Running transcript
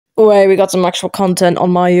Wait, we got some actual content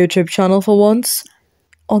on my YouTube channel for once.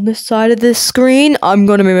 On this side of this screen, I'm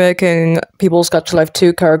going to be making People's Gacha Life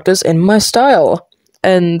 2 characters in my style.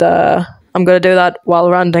 And I'm going to do that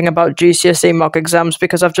while ranting about GCSE mock exams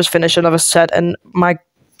because I've just finished another set and my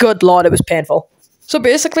good lord, it was painful. So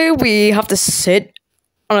basically, we have to sit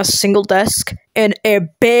on a single desk in a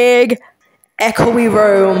big, echoey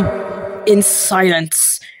room in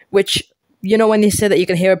silence, which, you know when they say that you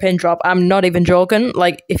can hear a pin drop, I'm not even joking.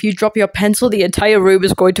 Like, if you drop your pencil, the entire room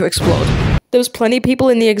is going to explode. There was plenty of people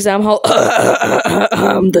in the exam hall,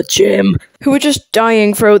 the gym, who were just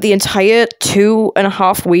dying throughout the entire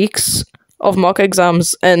 2.5 weeks of mock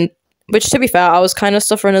exams, and which, to be fair, I was kind of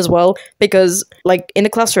suffering as well, because, like, in the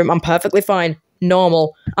classroom, I'm perfectly fine,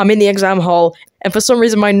 normal. I'm in the exam hall, and for some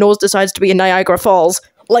reason my nose decides to be in Niagara Falls.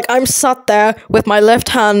 Like, I'm sat there with my left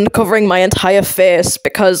hand covering my entire face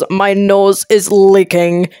because my nose is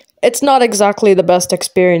leaking. It's not exactly the best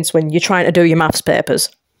experience when you're trying to do your maths papers.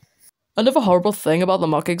 Another horrible thing about the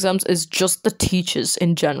mock exams is just the teachers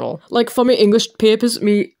in general. Like, for my English papers,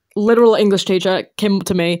 me literal English teacher came up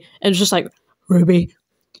to me and was just like, Ruby,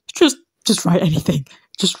 just write anything.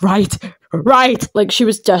 Just write. Like, she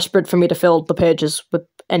was desperate for me to fill the pages with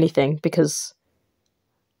anything because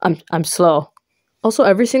I'm slow. Also,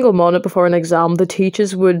 every single morning before an exam, the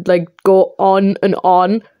teachers would, like, go on and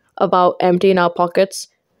on about emptying our pockets.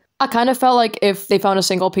 I kind of felt like if they found a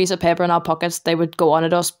single piece of paper in our pockets, they would go on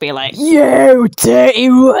at us, be like, you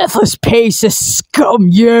dirty, worthless piece of scum,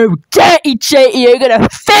 you dirty cheater, you're gonna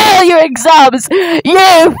fail your exams,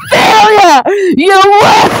 you failure, you're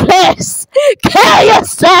worthless, kill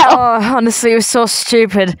yourself! Oh, honestly, it was so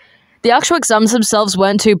stupid. The actual exams themselves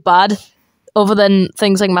weren't too bad, other than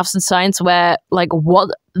things like maths and science, where, like,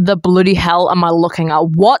 what the bloody hell am I looking at?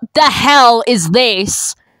 What the hell is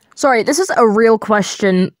this? Sorry, this is a real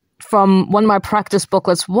question from one of my practice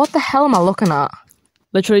booklets. What the hell am I looking at?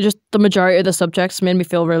 Literally just the majority of the subjects made me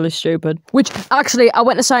feel really stupid. Which, actually, I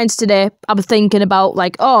went to science today. I was thinking about,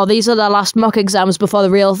 like, oh, these are the last mock exams before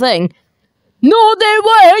the real thing. No, they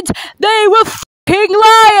weren't! They were f***ing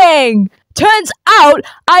lying! Turns out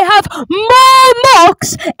I have more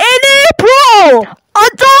mocks in April! I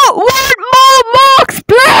don't want more mocks,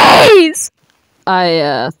 please!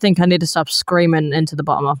 I think I need to stop screaming into the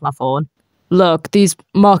bottom of my phone. Look, these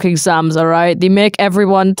mock exams, alright? They make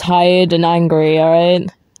everyone tired and angry, alright?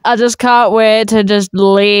 I just can't wait to just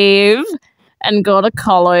leave and go to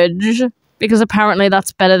college, because apparently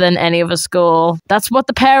that's better than any other school. That's what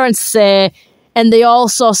the parents say, and they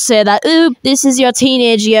also say that, ooh, this is your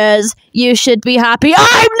teenage years, you should be happy.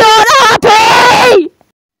 I'm not happy!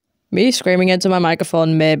 Me screaming into my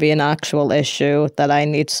microphone may be an actual issue that I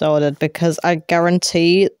need sorted, because I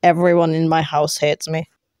guarantee everyone in my house hates me.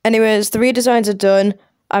 Anyways, the redesigns are done.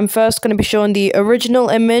 I'm first going to be showing the original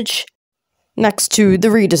image next to the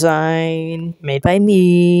redesign made by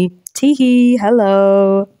me. Teehee,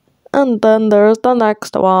 hello. And then there's the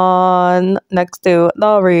next one next to the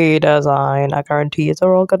redesign. I guarantee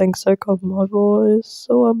you're all getting sick of my voice.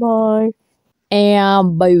 So am I.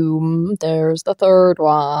 And boom, there's the third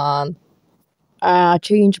one. I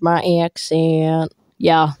changed my accent.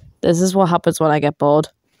 Yeah, this is what happens when I get bored.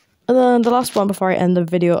 And then the last one before I end the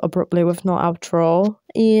video abruptly with no outro.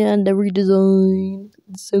 And the redesign.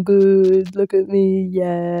 It's so good. Look at me.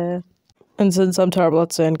 Yeah. And since I'm terrible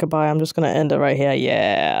at saying goodbye, I'm just going to end it right here.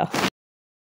 Yeah.